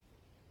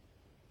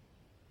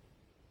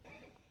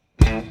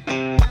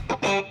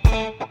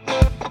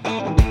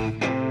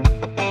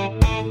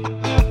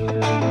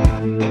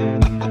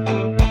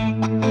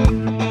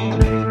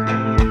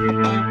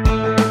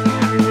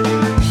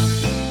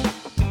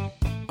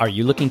Are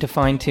you looking to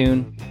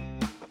fine-tune?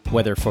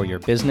 Whether for your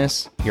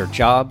business, your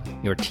job,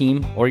 your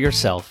team, or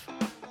yourself.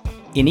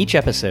 In each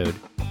episode,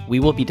 we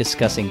will be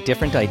discussing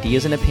different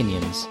ideas and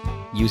opinions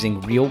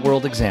using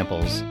real-world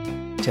examples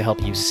to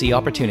help you see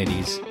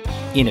opportunities,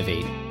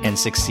 innovate, and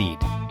succeed.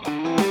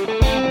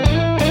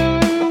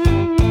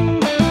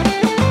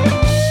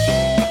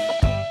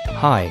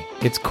 Hi,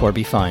 it's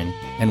Corby Fine,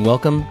 and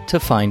welcome to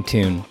Fine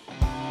Tune.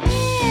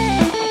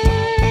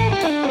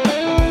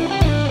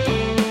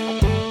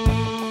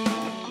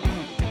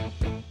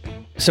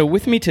 So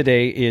with me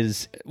today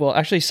is, well,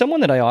 actually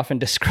someone that I often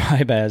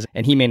describe as,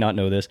 and he may not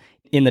know this,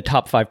 in the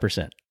top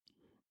 5%.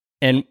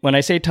 And when I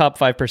say top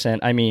 5%,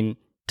 I mean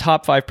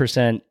top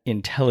 5%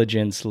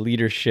 intelligence,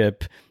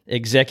 leadership,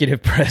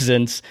 executive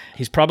presence.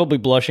 He's probably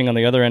blushing on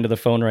the other end of the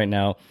phone right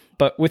now.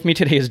 But with me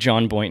today is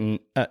John Boynton.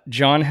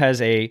 John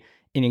has an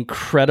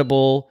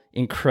incredible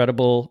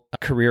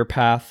career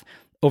path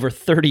over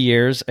 30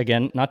 years.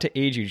 Again, not to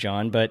age you,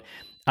 John, but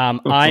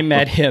I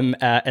met him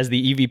as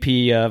the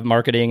EVP of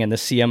marketing and the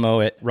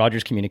CMO at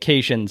Rogers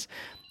Communications.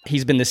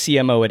 He's been the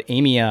CMO at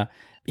AMIA.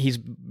 He's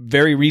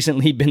very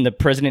recently been the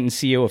president and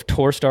CEO of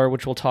Torstar,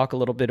 which we'll talk a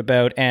little bit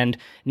about, and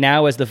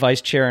now as the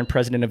vice chair and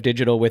president of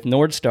digital with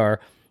Nordstar,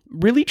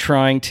 really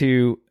trying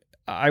to,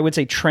 I would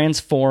say,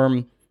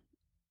 transform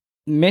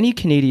many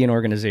Canadian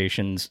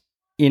organizations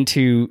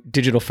into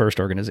digital-first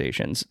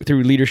organizations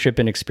through leadership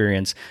and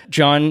experience.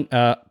 John,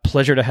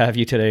 pleasure to have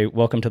you today.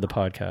 Welcome to the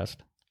podcast.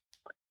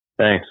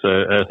 Thanks.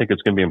 I think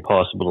it's going to be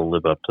impossible to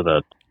live up to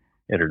that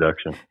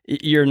introduction.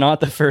 You're not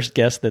the first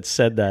guest that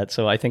said that,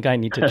 so I think I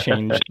need to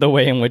change the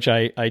way in which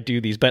I do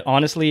these. But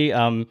honestly,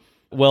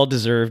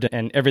 well-deserved,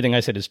 and everything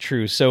I said is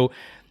true. So,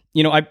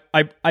 you know,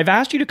 I've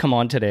asked you to come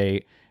on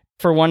today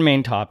for one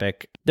main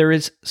topic. There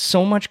is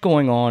so much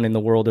going on in the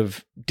world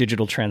of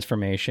digital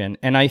transformation,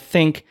 and I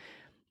think,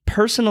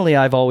 personally,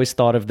 I've always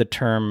thought of the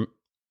term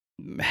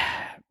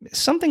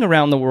something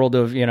around the world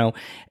of, you know,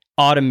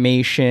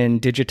 automation,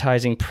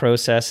 digitizing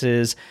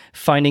processes,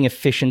 finding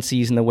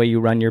efficiencies in the way you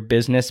run your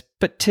business.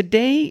 But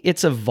today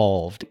it's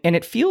evolved and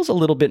it feels a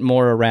little bit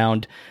more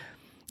around,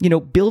 you know,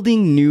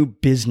 building new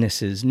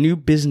businesses, new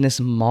business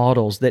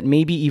models that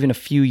maybe even a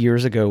few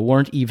years ago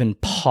weren't even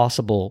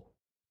possible.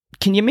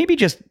 Can you maybe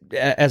just,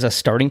 as a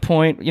starting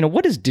point, you know,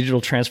 what does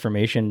digital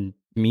transformation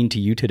mean to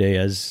you today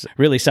as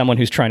really someone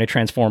who's trying to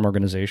transform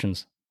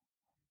organizations?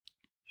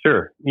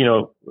 Sure. You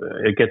know,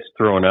 it gets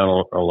thrown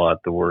out a lot,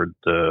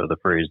 the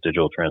phrase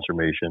digital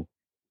transformation.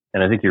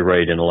 And I think you're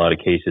right. In a lot of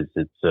cases,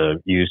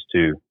 it's used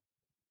to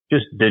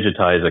just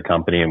digitize a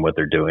company and what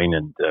they're doing.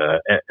 And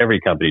every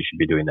company should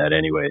be doing that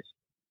anyways.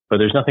 But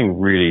there's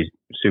nothing really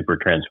super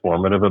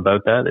transformative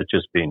about that. It's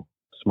just being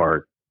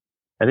smart.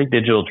 I think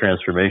digital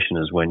transformation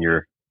is when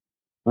you're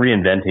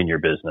reinventing your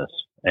business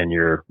and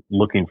you're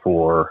looking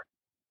for,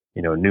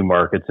 you know, new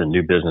markets and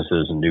new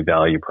businesses and new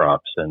value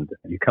props. And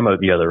you come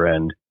out the other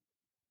end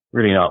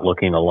really not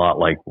looking a lot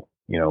like,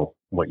 you know,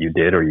 what you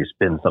did, or you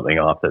spin something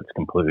off that's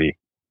completely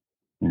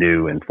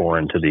new and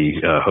foreign to the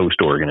host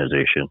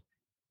organization.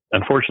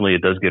 Unfortunately,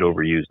 it does get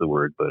overused, the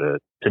word, but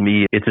to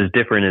me, it's as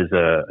different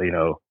as, you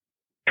know,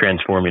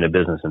 transforming a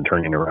business and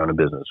turning around a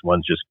business.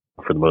 One's just,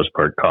 for the most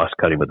part, cost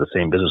cutting with the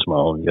same business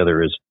model, and the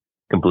other is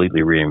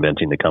completely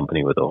reinventing the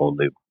company with a whole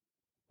new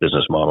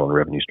business model and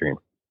revenue stream.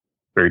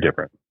 Very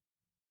different.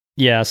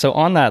 Yeah. So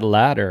on that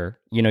latter,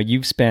 you know,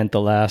 you've spent the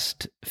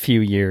last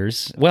few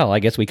years, well, I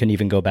guess we can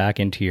even go back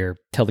into your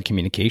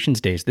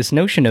telecommunications days, this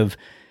notion of,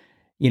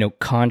 you know,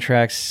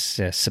 contracts,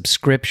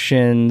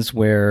 subscriptions,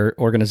 where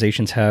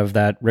organizations have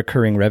that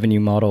recurring revenue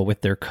model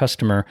with their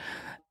customer.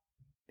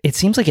 It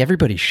seems like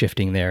everybody's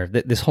shifting there,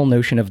 this whole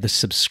notion of the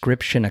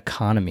subscription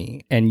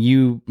economy. And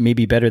you,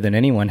 maybe better than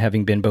anyone,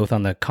 having been both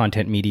on the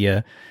content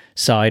media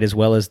side as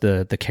well as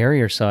the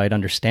carrier side,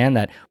 understand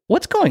that.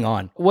 What's going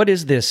on? What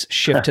is this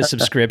shift to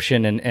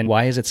subscription and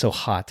why is it so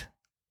hot?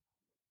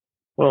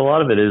 Well, a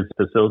lot of it is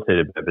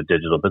facilitated by the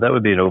digital, but that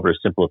would be an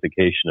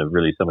oversimplification of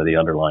really some of the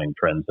underlying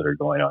trends that are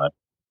going on.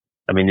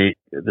 I mean,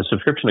 the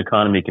subscription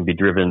economy can be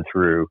driven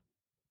through,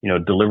 you know,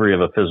 delivery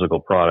of a physical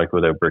product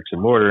without bricks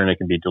and mortar, and it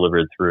can be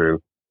delivered through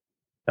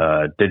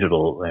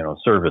digital, you know,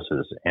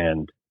 services.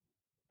 And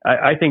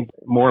I think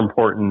more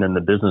important than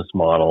the business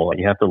model,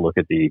 you have to look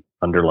at the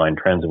underlying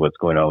trends of what's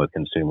going on with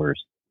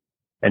consumers.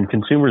 And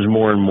consumers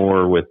more and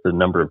more, with the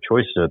number of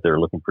choices out there, are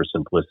looking for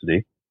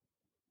simplicity.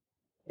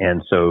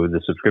 And so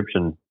the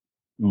subscription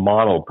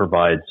model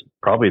provides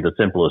probably the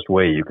simplest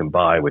way you can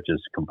buy, which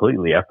is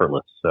completely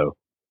effortless. So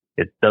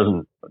it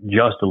doesn't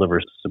just deliver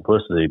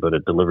simplicity, but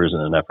it delivers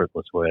in an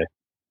effortless way.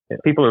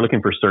 People are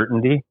looking for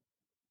certainty,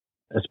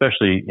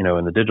 especially, you know,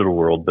 in the digital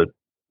world, but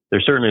they're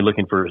certainly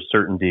looking for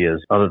certainty as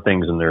other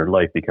things in their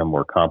life become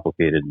more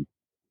complicated.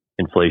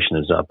 Inflation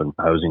is up and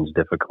housing's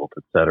difficult,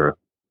 et cetera.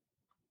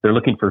 They're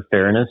looking for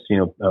fairness, you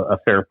know, a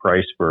fair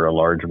price for a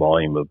large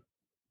volume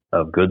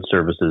of goods,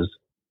 services.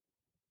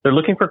 They're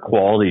looking for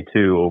quality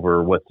too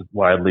over what's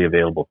widely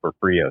available for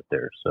free out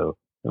there. So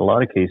in a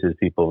lot of cases,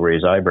 people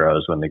raise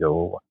eyebrows when they go,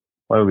 well,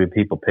 why would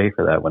people pay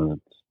for that when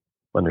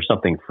there's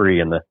something free?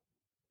 And the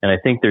And I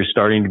think there's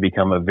starting to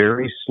become a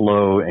very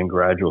slow and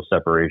gradual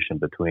separation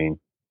between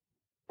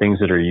things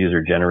that are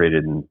user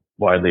generated and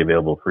widely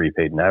available free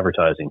paid in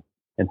advertising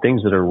and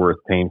things that are worth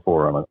paying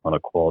for on a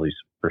quality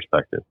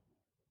perspective.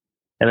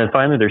 And then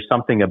finally, there's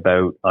something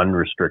about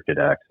unrestricted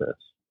access.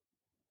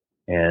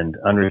 And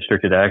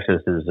unrestricted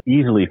access is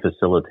easily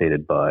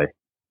facilitated by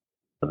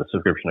the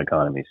subscription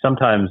economy.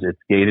 Sometimes it's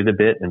gated a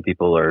bit and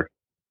people are,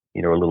 a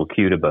little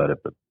cute about it.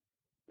 But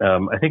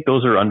I think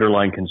those are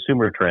underlying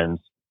consumer trends.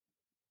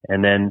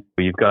 And then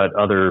you've got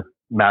other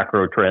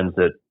macro trends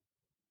that,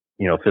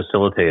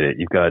 facilitate it.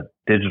 You've got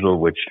digital,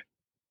 which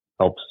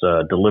helps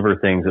deliver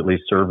things, at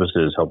least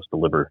services, helps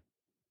deliver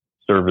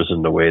service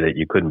in the way that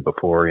you couldn't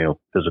before,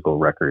 physical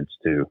records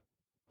to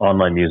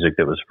online music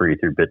that was free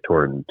through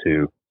BitTorrent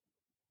to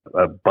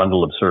a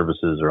bundle of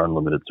services or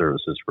unlimited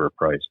services for a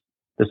price.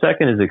 The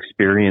second is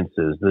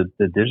experiences.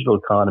 The digital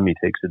economy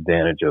takes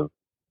advantage of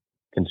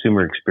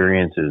consumer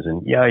experiences.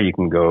 And yeah, you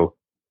can go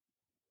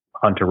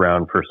hunt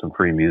around for some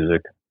free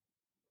music.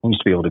 You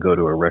used to be able to go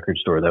to a record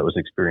store. That was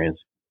experience.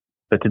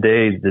 But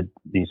today,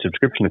 the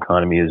subscription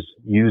economy is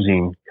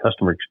using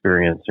customer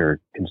experience or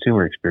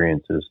consumer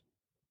experiences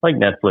like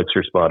Netflix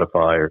or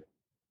Spotify or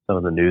some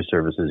of the news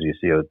services you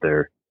see out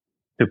there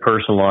to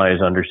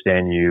personalize,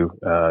 understand you,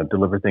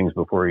 deliver things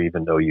before you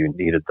even know you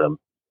needed them,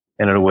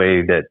 and in a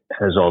way that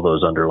has all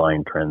those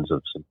underlying trends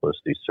of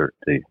simplicity,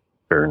 certainty,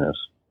 fairness,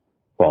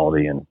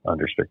 quality, and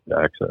unrestricted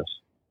access.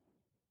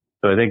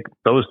 So I think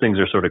those things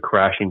are sort of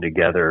crashing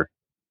together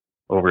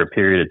over a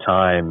period of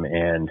time.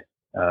 And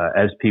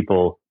as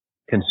people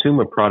consume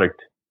a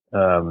product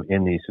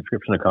in the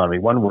subscription economy,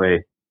 one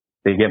way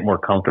they get more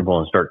comfortable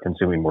and start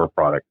consuming more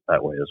product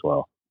that way as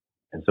well.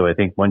 And so I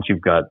think once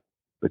you've got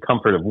the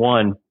comfort of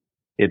one,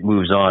 it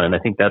moves on. And I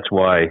think that's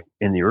why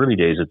in the early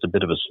days, it's a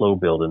bit of a slow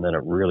build and then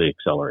it really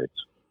accelerates.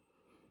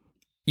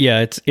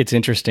 Yeah, it's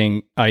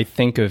interesting. I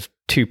think of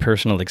two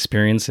personal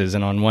experiences.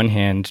 And on one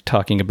hand,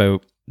 talking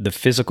about the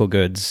physical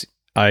goods,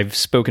 I've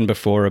spoken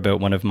before about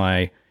one of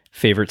my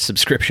favorite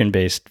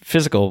subscription-based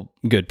physical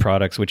good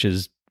products, which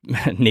is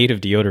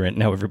native deodorant.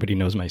 Now everybody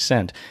knows my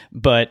scent.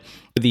 But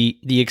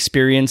the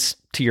experience,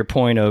 to your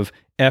point of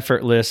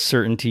effortless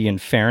certainty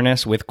and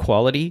fairness with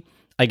quality,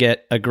 I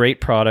get a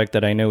great product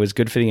that I know is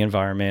good for the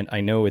environment.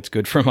 I know it's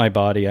good for my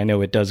body. I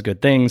know it does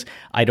good things.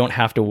 I don't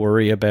have to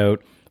worry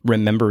about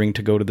remembering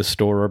to go to the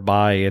store or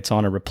buy. It's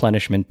on a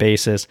replenishment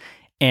basis.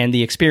 And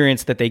the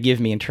experience that they give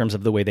me in terms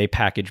of the way they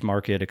package,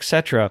 market,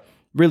 etc.,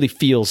 really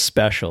feels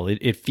special.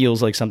 It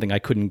feels like something I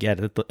couldn't get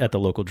at the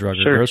local drug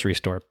or grocery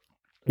store.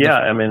 Yeah,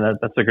 I mean,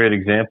 that's a great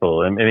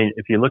example. I mean,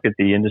 if you look at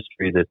the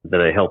industry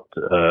that I helped,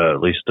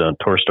 at least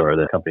Torstar,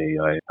 the company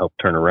I helped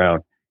turn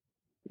around,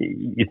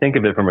 you think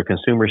of it from a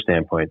consumer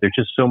standpoint, there's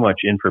just so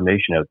much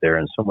information out there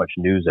and so much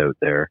news out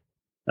there.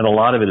 And a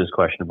lot of it is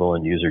questionable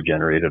and user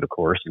generated, of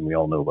course, and we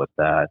all know about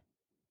that.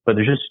 But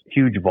there's just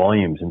huge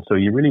volumes. And so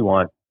you really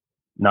want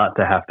not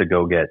to have to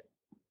go get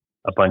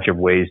a bunch of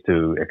ways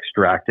to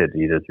extract it,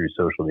 either through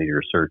social media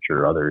or search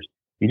or others.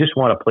 You just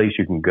want a place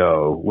you can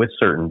go with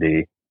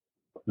certainty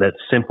that's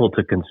simple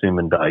to consume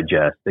and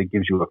digest, that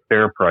gives you a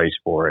fair price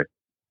for it,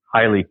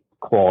 highly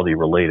quality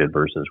related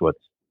versus what's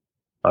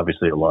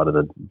obviously a lot of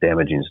the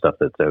damaging stuff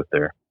that's out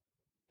there.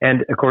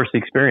 And of course, the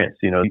experience,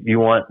 you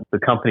want the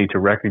company to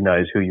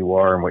recognize who you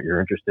are and what you're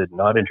interested and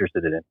not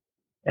interested in.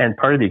 And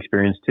part of the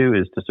experience too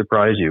is to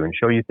surprise you and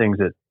show you things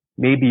that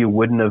maybe you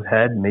wouldn't have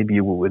had. Maybe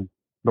you would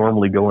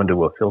normally go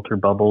into a filter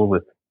bubble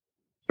with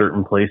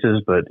certain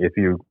places, but if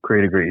you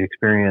create a great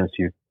experience,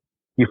 you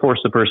force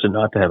the person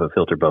not to have a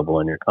filter bubble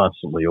and you're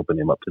constantly opening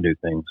them up to new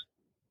things.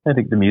 I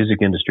think the music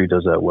industry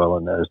does that well,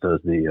 and as does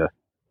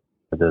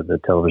the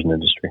television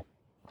industry.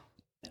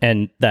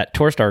 And that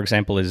Torstar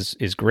example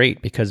is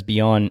great because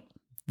beyond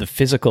the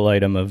physical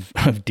item of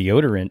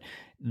deodorant,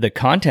 the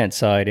content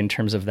side in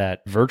terms of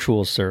that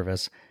virtual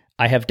service,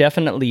 I have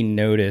definitely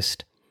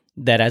noticed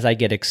that as I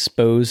get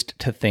exposed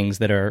to things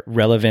that are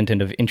relevant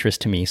and of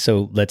interest to me,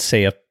 so let's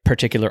say a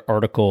particular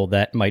article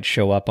that might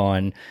show up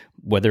on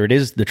whether it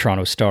is the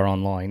Toronto Star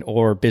Online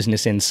or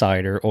Business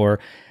Insider or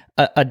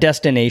a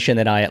destination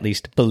that I at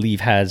least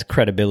believe has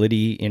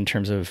credibility in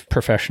terms of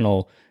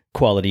professional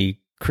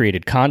quality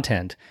created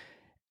content,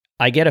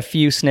 I get a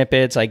few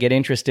snippets, I get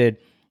interested,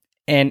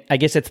 and I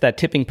guess it's that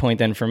tipping point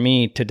then for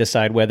me to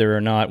decide whether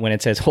or not, when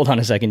it says, hold on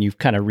a second, you've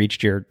kind of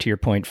reached to your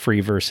point, free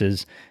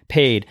versus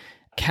paid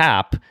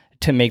cap,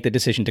 to make the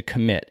decision to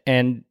commit.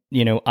 And,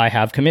 I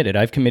have committed.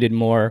 I've committed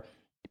more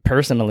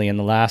personally in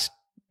the last,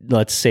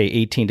 let's say,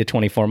 18 to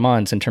 24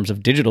 months in terms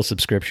of digital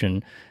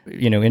subscription,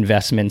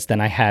 investments than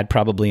I had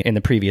probably in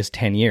the previous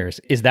 10 years.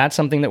 Is that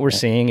something that we're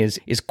seeing? Is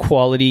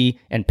quality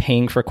and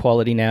paying for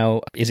quality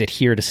now, is it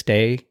here to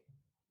stay?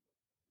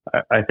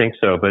 I think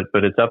so,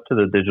 but it's up to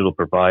the digital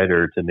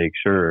provider to make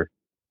sure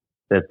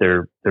that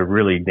they're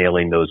really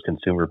nailing those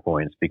consumer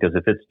points. Because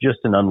if it's just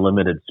an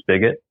unlimited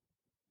spigot,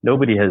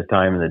 nobody has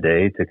time in the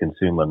day to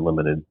consume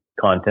unlimited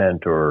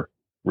content or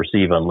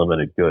receive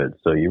unlimited goods.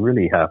 So you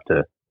really have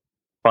to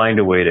find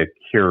a way to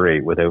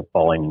curate without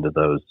falling into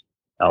those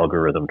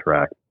algorithm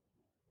tracks.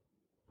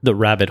 the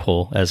rabbit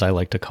hole, as I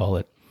like to call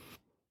it.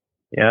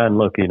 Yeah, and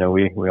look,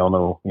 we all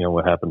know,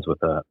 what happens with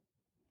that.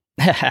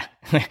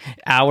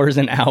 Hours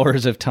and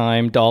hours of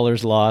time,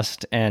 dollars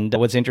lost. And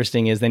what's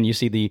interesting is then you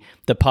see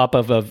the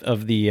pop-up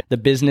of the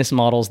business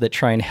models that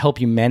try and help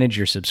you manage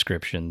your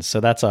subscriptions. So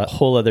that's a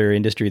whole other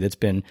industry that's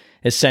been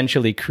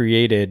essentially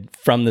created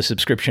from the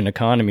subscription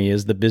economy,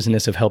 is the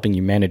business of helping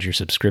you manage your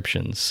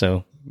subscriptions.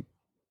 So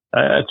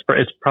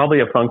it's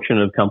probably a function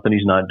of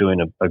companies not doing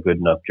a good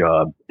enough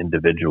job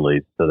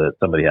individually, so that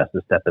somebody has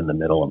to step in the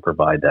middle and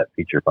provide that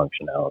feature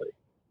functionality.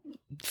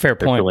 Fair point.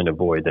 They're filling a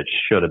void that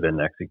should have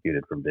been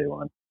executed from day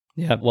one.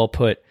 Yeah, well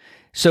put.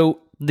 So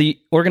the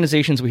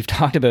organizations we've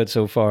talked about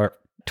so far,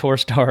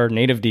 Torstar,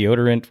 Native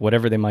Deodorant,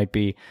 whatever they might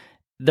be,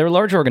 they're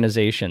large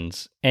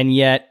organizations. And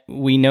yet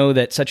we know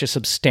that such a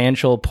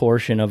substantial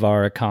portion of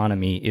our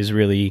economy is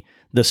really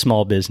the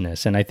small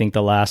business. And I think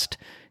the last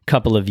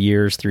couple of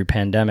years through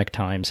pandemic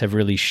times have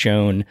really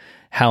shown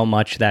how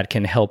much that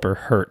can help or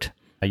hurt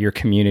your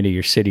community,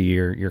 your city,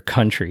 your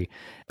country.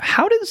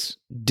 How does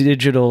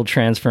digital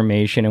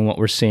transformation and what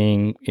we're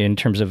seeing in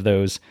terms of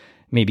those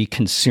maybe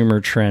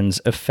consumer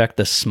trends affect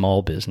the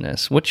small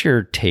business? What's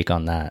your take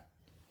on that?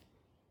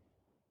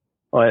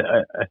 Well,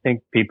 I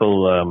think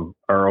people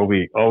are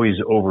always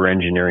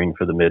over-engineering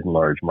for the mid and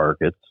large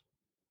markets.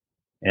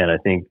 And I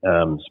think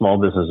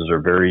small businesses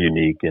are very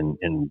unique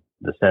in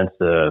the sense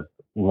of,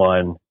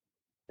 one,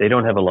 they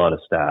don't have a lot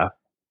of staff.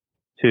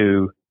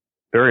 Two,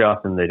 very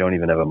often they don't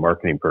even have a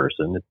marketing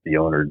person. It's the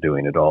owner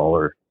doing it all,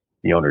 or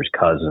the owner's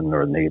cousin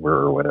or neighbor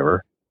or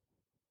whatever.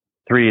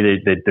 Three,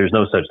 there's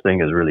no such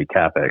thing as really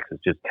CapEx.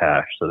 It's just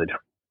cash. So they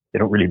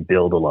don't really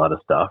build a lot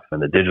of stuff in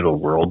the digital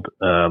world.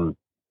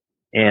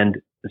 And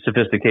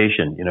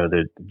sophistication,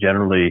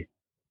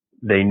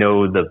 they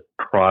know the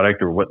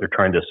product or what they're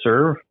trying to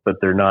serve, but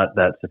they're not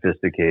that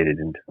sophisticated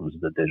in terms of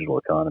the digital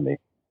economy.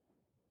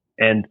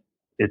 And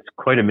it's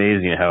quite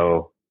amazing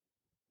how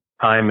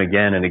time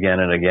again and again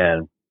and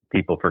again,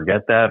 people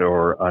forget that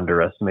or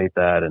underestimate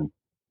that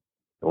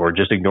or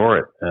just ignore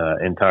it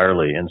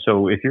entirely. And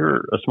so if you're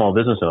a small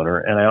business owner,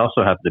 and I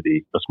also happen to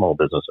be a small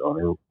business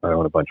owner, I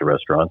own a bunch of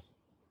restaurants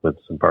with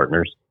some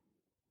partners,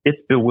 it's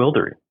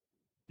bewildering.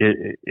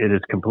 It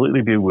is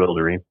completely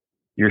bewildering.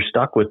 You're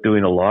stuck with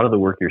doing a lot of the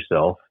work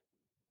yourself.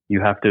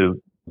 You have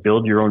to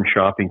build your own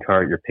shopping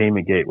cart, your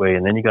payment gateway,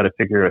 and then you got to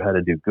figure out how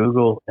to do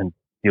Google and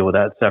deal with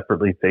that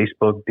separately,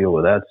 Facebook, deal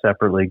with that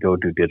separately, go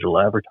do digital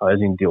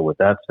advertising, deal with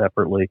that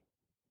separately.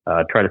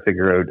 Try to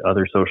figure out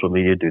other social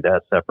media, do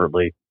that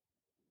separately.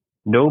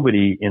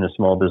 Nobody in a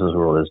small business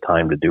world has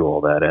time to do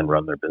all that and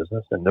run their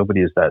business, and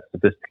nobody is that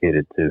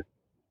sophisticated to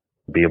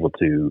be able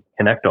to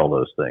connect all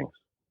those things.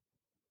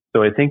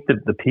 So I think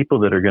that the people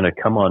that are going to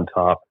come on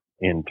top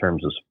in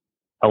terms of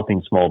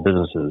helping small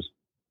businesses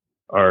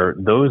are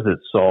those that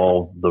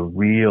solve the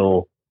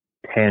real,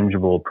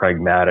 tangible,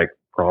 pragmatic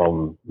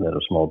problem that a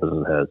small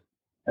business has.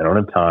 I don't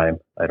have time.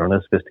 I don't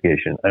have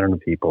sophistication. I don't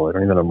have people. I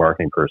don't even have a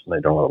marketing person. I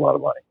don't have a lot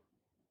of money.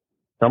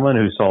 Someone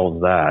who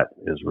solves that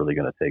is really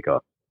going to take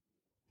off.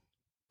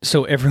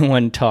 So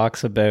everyone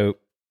talks about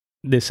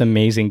this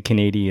amazing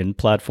Canadian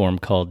platform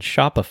called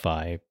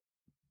Shopify,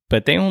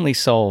 but they only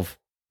solve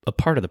a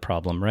part of the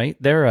problem, right?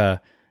 They're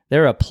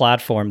a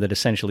platform that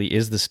essentially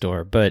is the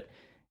store. But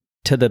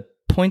to the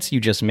points you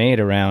just made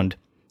around,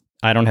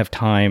 I don't have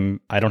time,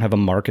 I don't have a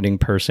marketing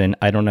person,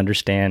 I don't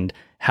understand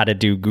how to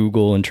do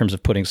Google in terms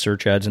of putting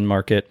search ads in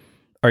market.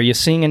 Are you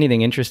seeing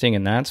anything interesting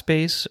in that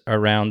space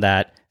around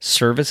that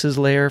services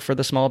layer for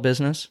the small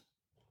business?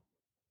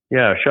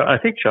 Yeah, I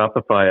think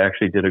Shopify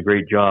actually did a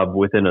great job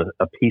within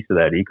a piece of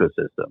that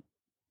ecosystem.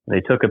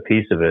 They took a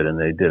piece of it and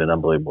they did an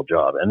unbelievable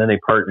job. And then they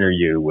partner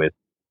you with,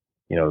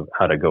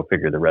 how to go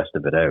figure the rest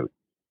of it out.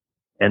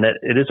 And that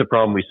it is a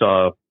problem we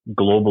saw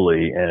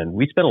globally. And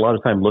we spent a lot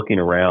of time looking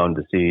around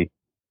to see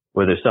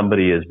whether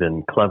somebody has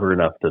been clever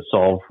enough to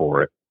solve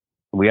for it.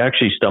 We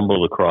actually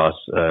stumbled across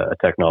a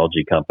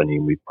technology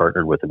company. We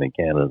partnered with them in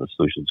Canada. The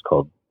solution's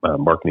called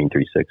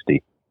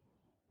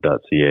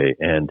marketing360.ca.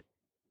 And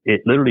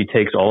it literally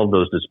takes all of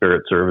those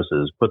disparate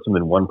services, puts them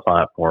in one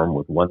platform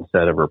with one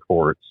set of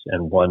reports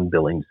and one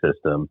billing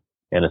system,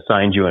 and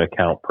assigns you an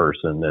account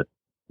person that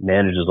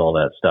manages all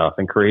that stuff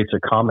and creates a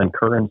common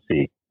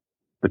currency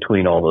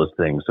between all those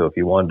things. So if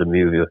you wanted to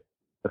move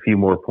a few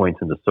more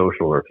points into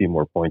social or a few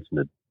more points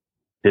into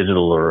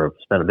digital or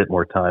spend a bit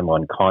more time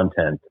on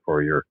content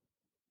for your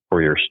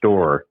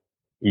store,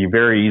 you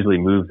very easily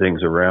move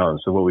things around.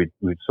 So what we've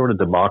sort of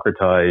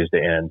democratized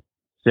and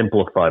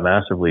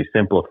massively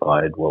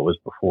simplified what was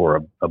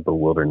before a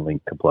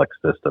bewilderingly complex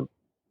system.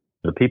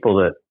 The people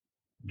that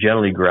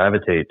generally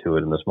gravitate to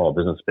it in the small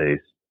business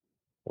space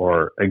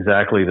are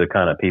exactly the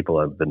kind of people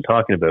I've been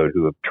talking about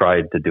who have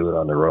tried to do it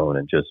on their own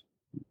and just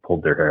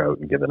pulled their hair out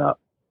and given up.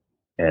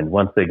 And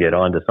once they get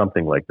onto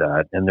something like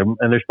that, and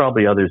there's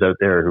probably others out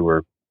there who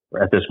are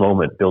at this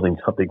moment building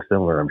something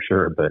similar, I'm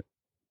sure. But,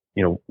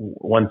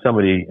 once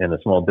somebody in a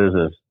small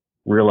business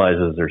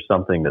realizes there's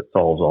something that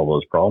solves all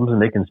those problems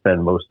and they can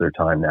spend most of their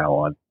time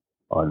now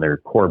on their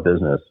core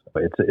business,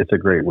 it's a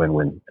great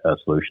win-win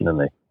solution, and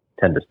they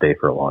tend to stay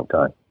for a long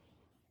time.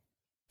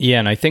 Yeah,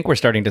 and I think we're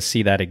starting to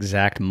see that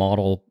exact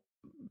model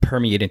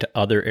permeate into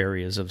other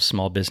areas of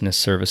small business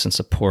service and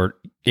support.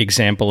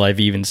 Example, I've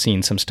even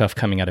seen some stuff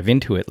coming out of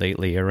Intuit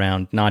lately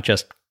around not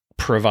just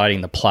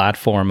providing the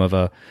platform of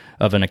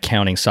an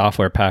accounting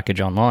software package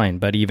online,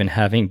 but even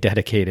having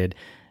dedicated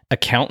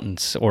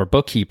accountants or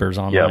bookkeepers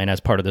online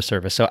as part of the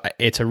service. So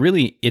it's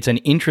an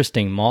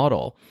interesting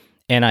model.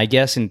 And I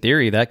guess in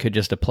theory, that could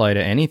just apply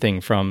to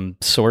anything from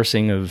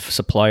sourcing of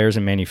suppliers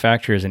and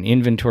manufacturers and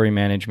inventory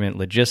management,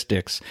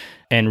 logistics,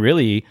 and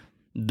really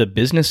the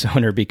business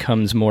owner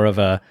becomes more of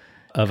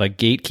a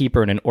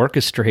gatekeeper and an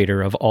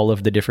orchestrator of all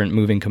of the different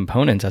moving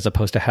components, as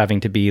opposed to having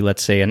to be,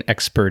 let's say, an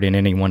expert in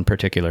any one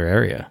particular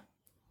area.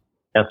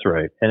 That's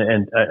right.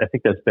 And I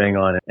think that's bang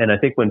on. And I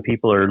think when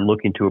people are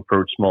looking to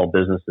approach small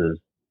businesses,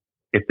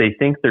 if they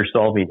think they're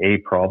solving a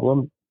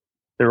problem,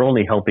 they're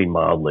only helping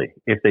mildly.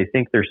 If they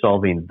think they're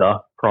solving the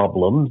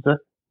problems,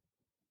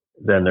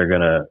 then they're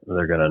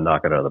gonna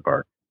knock it out of the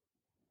park.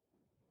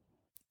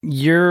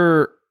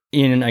 You're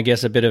in, I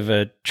guess, a bit of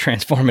a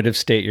transformative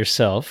state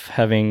yourself,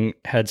 having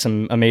had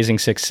some amazing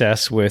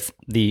success with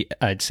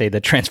I'd say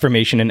the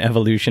transformation and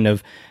evolution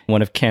of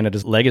one of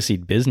Canada's legacy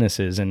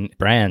businesses and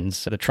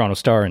brands, the Toronto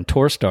Star and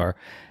Torstar.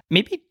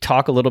 Maybe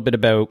talk a little bit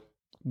about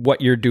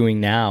what you're doing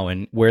now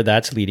and where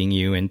that's leading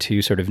you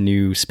into sort of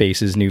new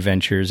spaces, new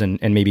ventures, and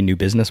maybe new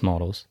business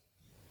models.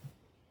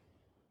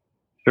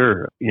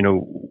 Sure.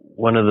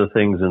 One of the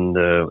things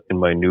in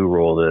my new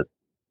role that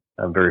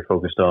I'm very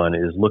focused on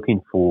is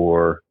looking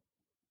for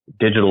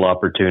digital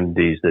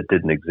opportunities that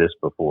didn't exist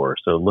before.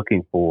 So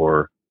looking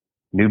for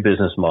new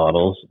business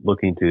models,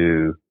 looking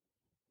to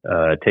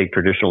take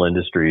traditional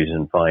industries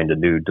and find a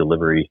new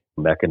delivery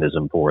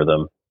mechanism for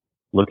them,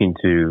 looking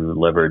to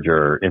leverage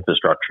our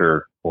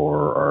infrastructure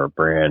or our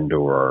brand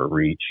or our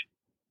reach,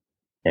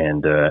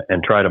 and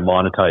try to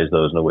monetize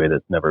those in a way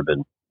that's never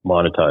been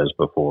monetized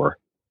before.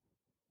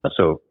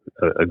 So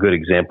a good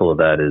example of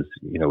that is,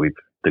 we've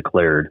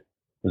declared,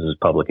 this is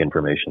public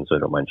information, so I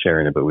don't mind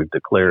sharing it, but we've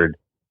declared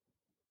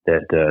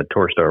that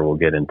Torstar will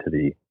get into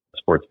the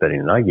sports betting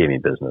and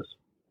iGaming business.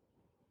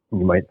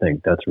 You might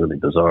think that's really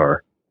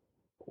bizarre.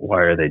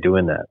 Why are they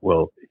doing that?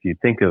 Well, if you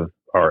think of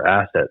our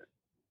assets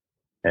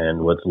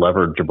and what's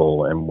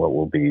leverageable and what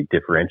will be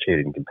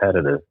differentiated and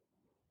competitive,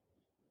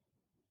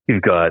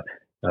 you've got,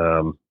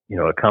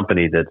 a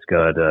company that's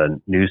got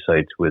news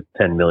sites with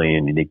 10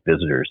 million unique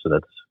visitors. So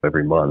that's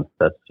every month.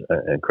 That's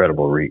an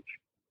incredible reach.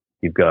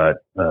 You've got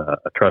a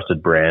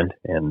trusted brand,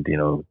 and,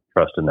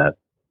 trust in that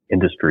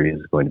industry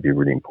is going to be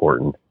really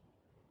important,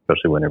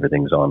 especially when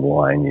everything's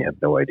online. You have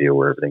no idea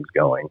where everything's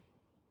going.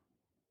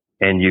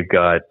 And you've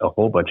got a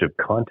whole bunch of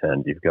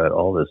content. You've got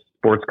all this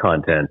sports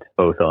content,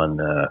 both on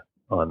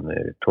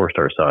the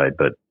Torstar side,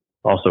 but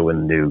also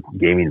in the new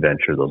gaming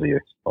venture, there'll be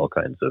all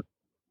kinds of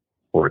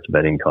sports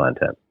betting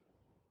content.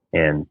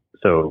 And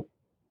so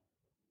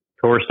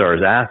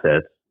Torstar's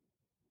assets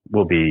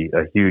will be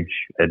a huge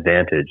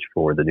advantage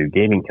for the new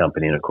gaming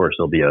company. And of course,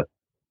 there'll be a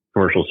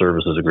commercial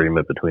services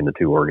agreement between the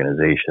two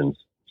organizations,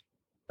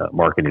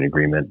 marketing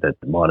agreement that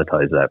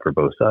monetize that for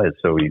both sides.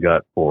 So you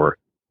got for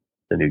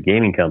the new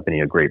gaming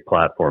company a great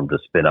platform to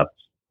spin up,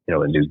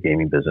 a new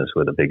gaming business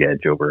with a big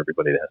edge over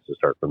everybody that has to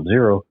start from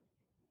zero.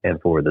 And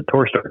for the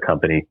Torstar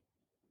company,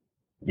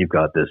 you've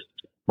got this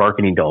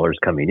marketing dollars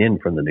coming in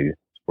from the new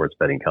sports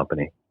betting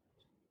company.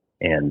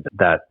 And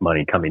that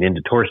money coming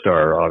into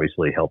Torstar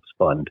obviously helps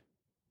fund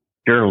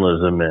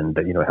journalism and,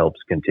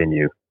 helps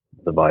continue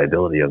the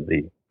viability of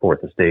the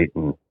fourth estate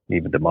and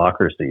even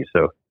democracy.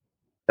 So,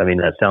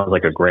 that sounds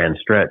like a grand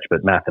stretch,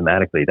 but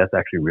mathematically, that's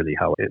actually really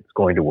how it's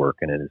going to work,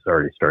 and it is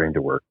already starting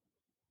to work.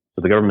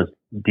 So the government's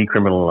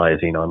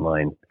decriminalizing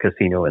online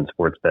casino and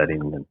sports betting.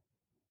 And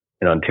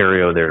in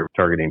Ontario, they're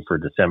targeting for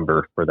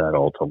December for that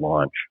all to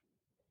launch.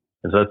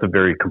 And so that's a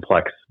very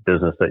complex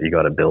business that you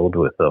got to build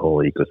with the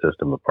whole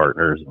ecosystem of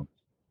partners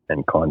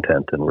and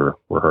content. And we're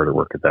hard at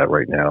work at that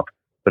right now.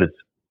 But it's,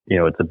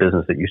 it's a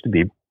business that used to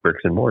be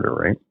bricks and mortar,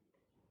 right?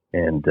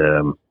 And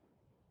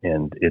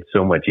it's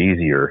so much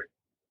easier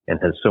and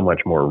has so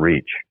much more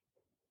reach,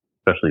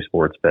 especially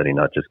sports betting,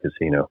 not just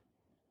casino,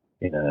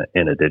 in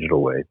a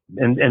digital way.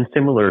 And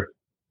similar,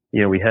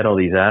 we had all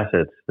these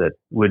assets that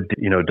would,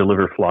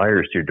 deliver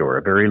flyers to your door,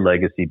 a very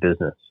legacy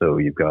business. So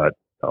you've got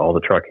all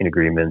the trucking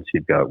agreements,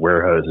 you've got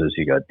warehouses,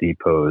 you've got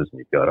depots, and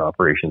you've got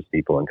operations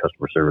people and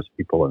customer service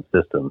people and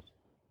systems.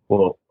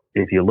 Well,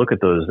 if you look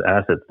at those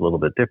assets a little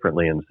bit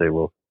differently and say,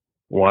 well,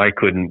 why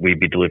couldn't we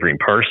be delivering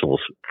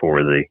parcels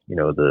for the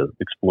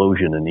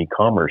explosion in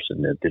e-commerce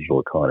in the digital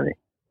economy?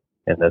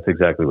 And that's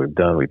exactly what we've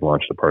done. We've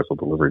launched a parcel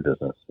delivery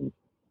business. And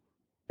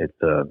it's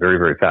very,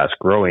 very fast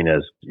growing,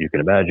 as you can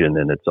imagine.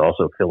 And it's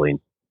also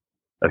filling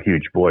a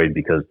huge void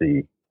because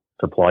the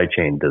supply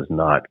chain does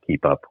not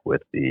keep up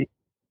with the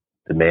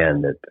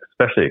demand that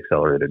especially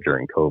accelerated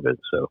during COVID.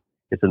 So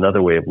it's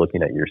another way of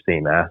looking at your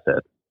same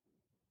asset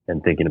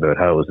and thinking about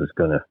how is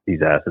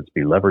these assets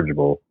be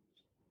leverageable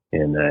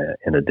in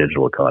a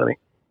digital economy.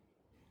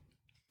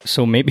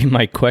 So maybe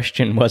my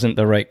question wasn't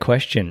the right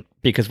question,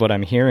 because what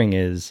I'm hearing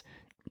is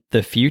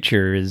the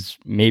future is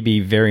maybe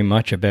very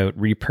much about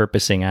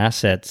repurposing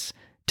assets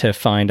to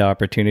find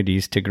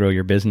opportunities to grow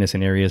your business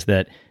in areas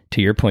that,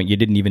 to your point, you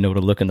didn't even know to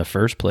look in the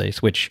first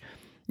place, which,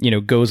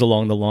 goes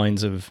along the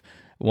lines of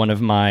one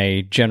of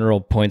my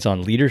general points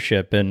on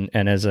leadership. And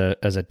as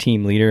a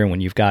team leader, and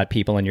when you've got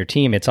people on your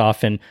team, it's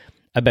often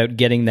about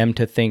getting them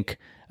to think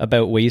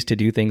about ways to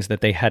do things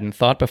that they hadn't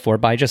thought before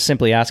by just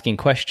simply asking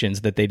questions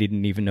that they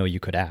didn't even know you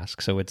could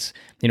ask. So it's,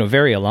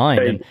 very aligned.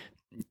 Right. And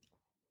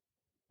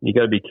you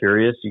got to be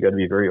curious. You got to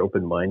be very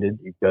open-minded.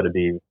 You got to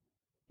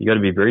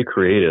be very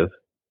creative.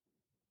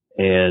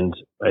 And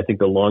I think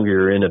the longer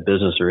you're in a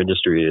business or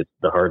industry,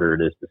 the harder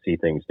it is to see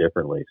things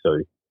differently. So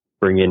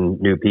bring in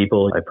new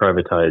people. I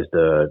privatized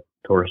a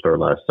tour store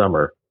last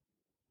summer.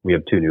 We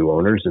have 2 new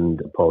owners,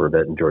 and Paul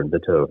Rivette and Jordan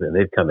Bitove, and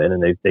they've come in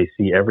and they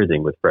see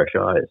everything with fresh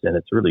eyes, and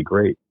it's really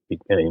great.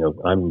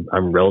 And,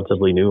 I'm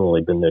relatively new,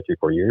 only been there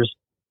 3-4 years,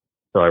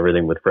 so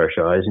everything with fresh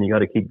eyes, and you got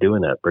to keep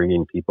doing that,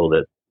 bringing people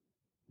that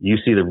you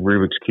see the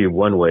Rubik's Cube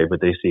one way,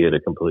 but they see it a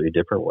completely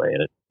different way,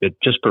 and it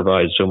just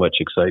provides so much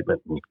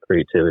excitement and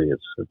creativity.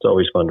 It's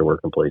always fun to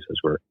work in places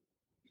where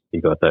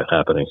you got that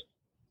happening.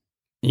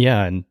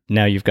 Yeah, and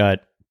now you've got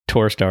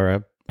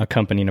Tourstar, a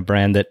company and a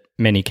brand that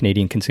many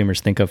Canadian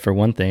consumers think of for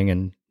one thing,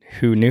 and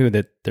who knew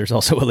that there's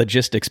also a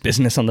logistics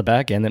business on the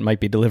back end that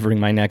might be delivering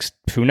my next,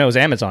 who knows,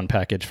 Amazon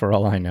package for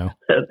all I know.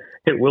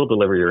 It will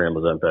deliver your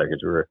Amazon package.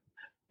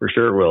 For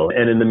sure it will.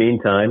 And in the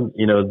meantime,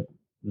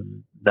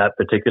 that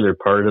particular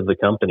part of the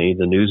company,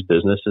 the news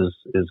business,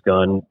 is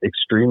gone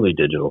extremely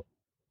digital.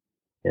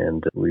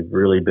 And we've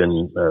really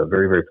been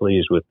very, very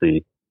pleased with the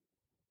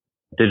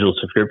digital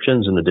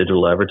subscriptions and the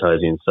digital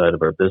advertising side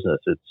of our business.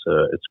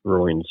 It's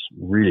growing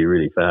really,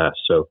 really fast.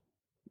 So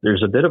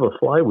there's a bit of a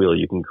flywheel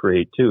you can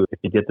create too if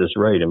you get this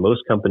right. And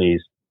most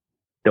companies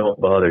don't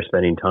bother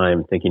spending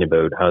time thinking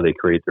about how they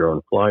create their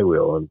own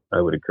flywheel. And I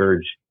would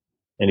encourage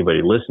anybody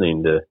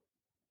listening to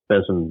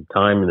spend some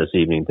time this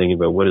evening thinking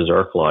about what is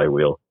our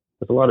flywheel.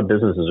 Because a lot of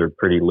businesses are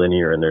pretty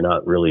linear and they're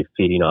not really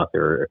feeding off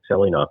or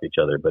excelling off each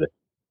other. But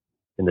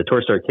in the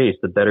Tourstar case,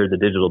 the better the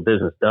digital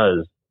business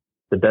does,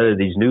 the better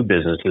these new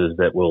businesses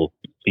that will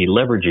be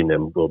leveraging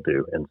them will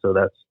do. And so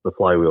that's the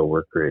flywheel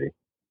we're creating.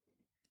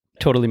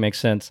 Totally makes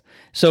sense.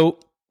 So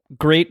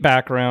great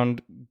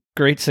background,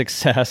 great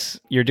success.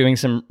 You're doing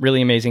some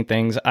really amazing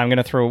things. I'm going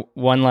to throw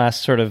one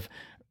last sort of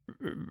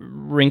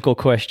wrinkle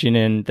question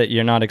in that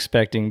you're not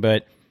expecting,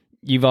 but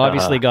you've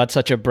obviously got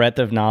such a breadth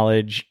of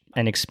knowledge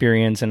and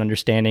experience and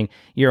understanding.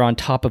 You're on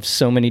top of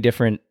so many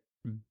different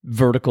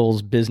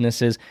verticals,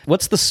 businesses.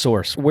 What's the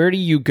source? Where do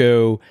you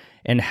go,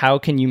 and how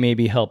can you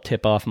maybe help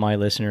tip off my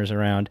listeners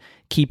around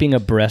keeping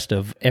abreast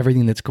of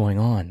everything that's going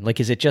on?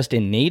 Like, is it just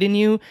innate in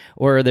you,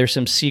 or are there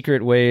some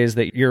secret ways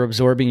that you're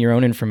absorbing your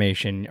own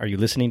information? Are you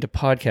listening to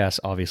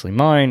podcasts? Obviously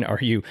mine. Are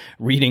you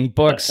reading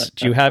books?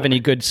 Do you have any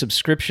good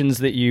subscriptions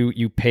that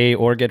you pay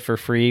or get for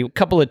free? A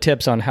couple of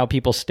tips on how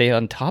people stay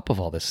on top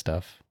of all this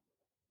stuff.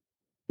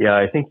 Yeah,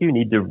 I think you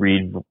need to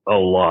read a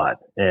lot,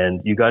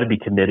 and you got to be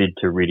committed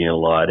to reading a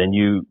lot. And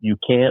you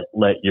can't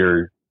let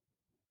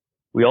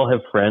we all have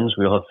friends,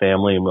 we all have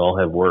family, and we all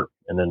have work.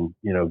 And then,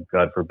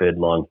 God forbid,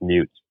 long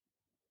commutes.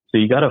 So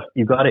you got to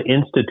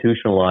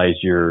institutionalize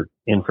your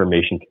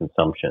information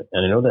consumption.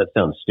 And I know that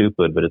sounds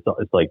stupid, but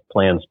it's like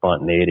planned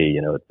spontaneity,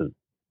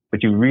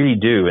 but you really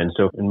do. And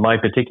so in my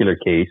particular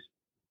case,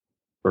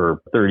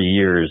 for 30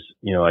 years,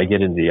 I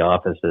get into the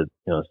office at,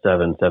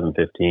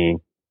 7:15.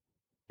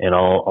 And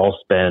I'll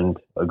spend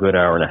a good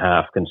hour and a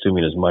half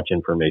consuming as much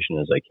information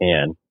as I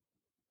can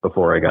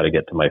before I got to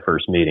get to my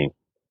first meeting.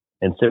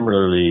 And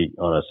similarly,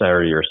 on a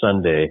Saturday or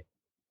Sunday,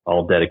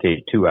 I'll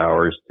dedicate 2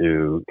 hours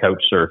to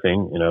couch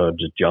surfing,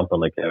 just jump on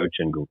the couch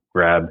and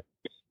grab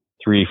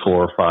 3,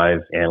 4, 5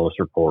 analyst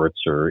reports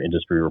or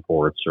industry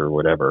reports or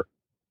whatever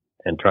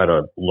and try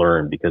to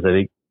learn. Because I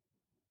think,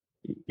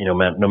 no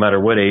matter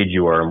what age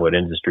you are and what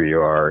industry you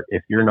are,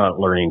 if you're not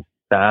learning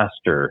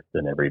faster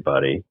than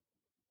everybody,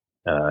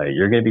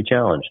 you're going to be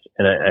challenged.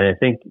 And I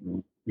think,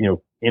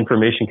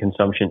 information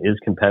consumption is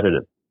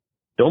competitive.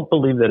 Don't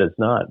believe that it's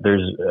not.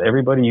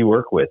 Everybody you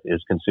work with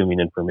is consuming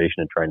information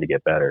and trying to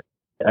get better.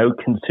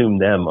 Out-consume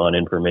them on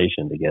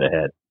information to get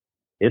ahead.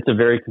 It's a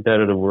very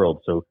competitive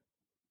world. So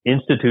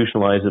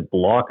institutionalize it,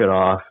 block it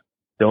off.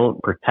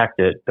 Don't protect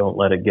it. Don't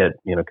let it get,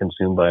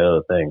 consumed by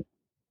other things.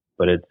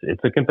 But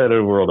it's a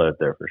competitive world out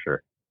there for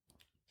sure.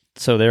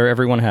 So there,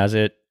 everyone has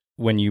it.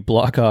 When you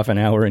block off an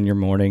hour in your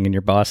morning and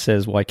your boss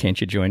says, why can't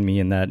you join me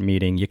in that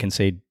meeting? You can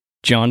say,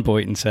 John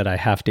Boynton said, I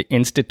have to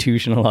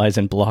institutionalize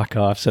and block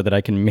off so that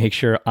I can make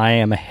sure I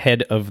am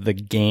ahead of the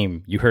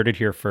game. You heard it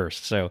here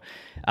first. So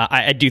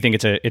I do think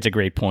it's a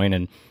great point.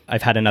 And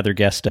I've had another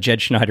guest, Jed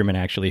Schneiderman,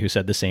 actually, who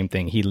said the same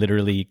thing. He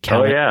literally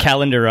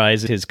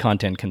calendarized his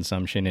content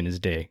consumption in his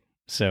day.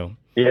 So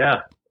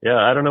yeah.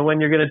 I don't know when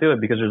you're going to do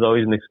it because there's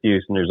always an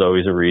excuse and there's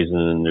always a reason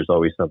and there's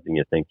always something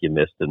you think you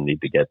missed and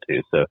need to get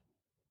to. So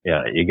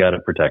you got to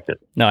protect it.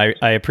 No,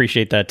 I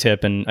appreciate that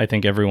tip, and I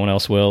think everyone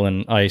else will.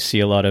 And I see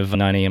a lot of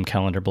 9 a.m.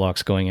 calendar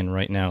blocks going in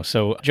right now.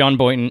 So John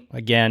Boynton,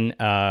 again,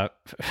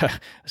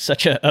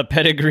 such a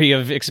pedigree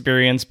of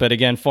experience, but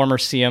again, former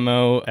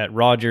CMO at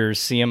Rogers,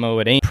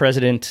 CMO at AIM,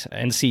 president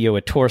and CEO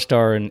at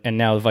Torstar, and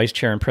now vice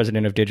chair and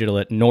president of digital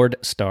at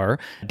Nordstar,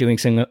 doing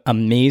some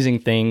amazing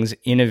things,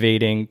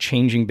 innovating,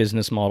 changing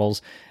business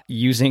models,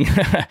 using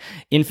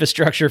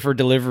infrastructure for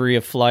delivery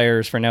of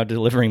flyers for now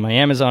delivering my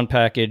Amazon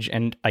package.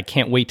 And I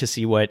can't wait to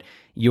see what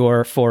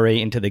your foray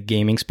into the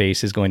gaming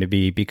space is going to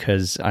be,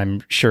 because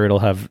I'm sure it'll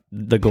have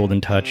the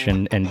golden touch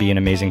and be an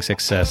amazing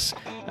success.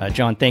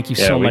 John, thank you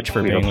so much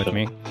for being with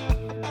me.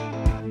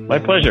 My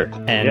pleasure.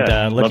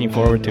 And looking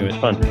forward to it.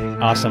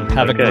 Fun. Awesome.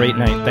 Have a great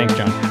night. Thanks,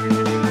 John.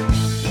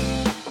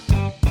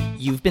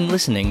 You've been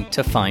listening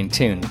to Fine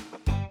Tune.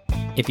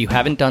 If you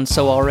haven't done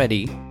so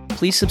already,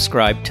 please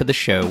subscribe to the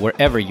show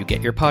wherever you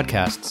get your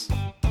podcasts.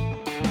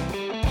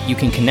 You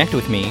can connect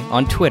with me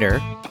on Twitter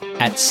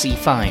at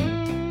CFine,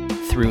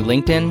 through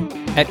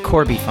LinkedIn at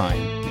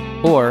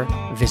CorbyFine, or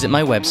visit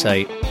my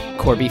website,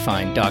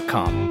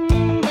 corbyfine.com.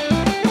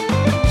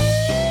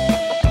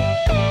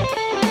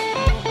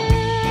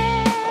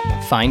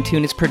 Fine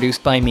Tune is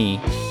produced by me,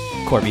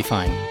 Corby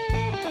Fine.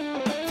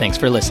 Thanks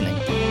for listening.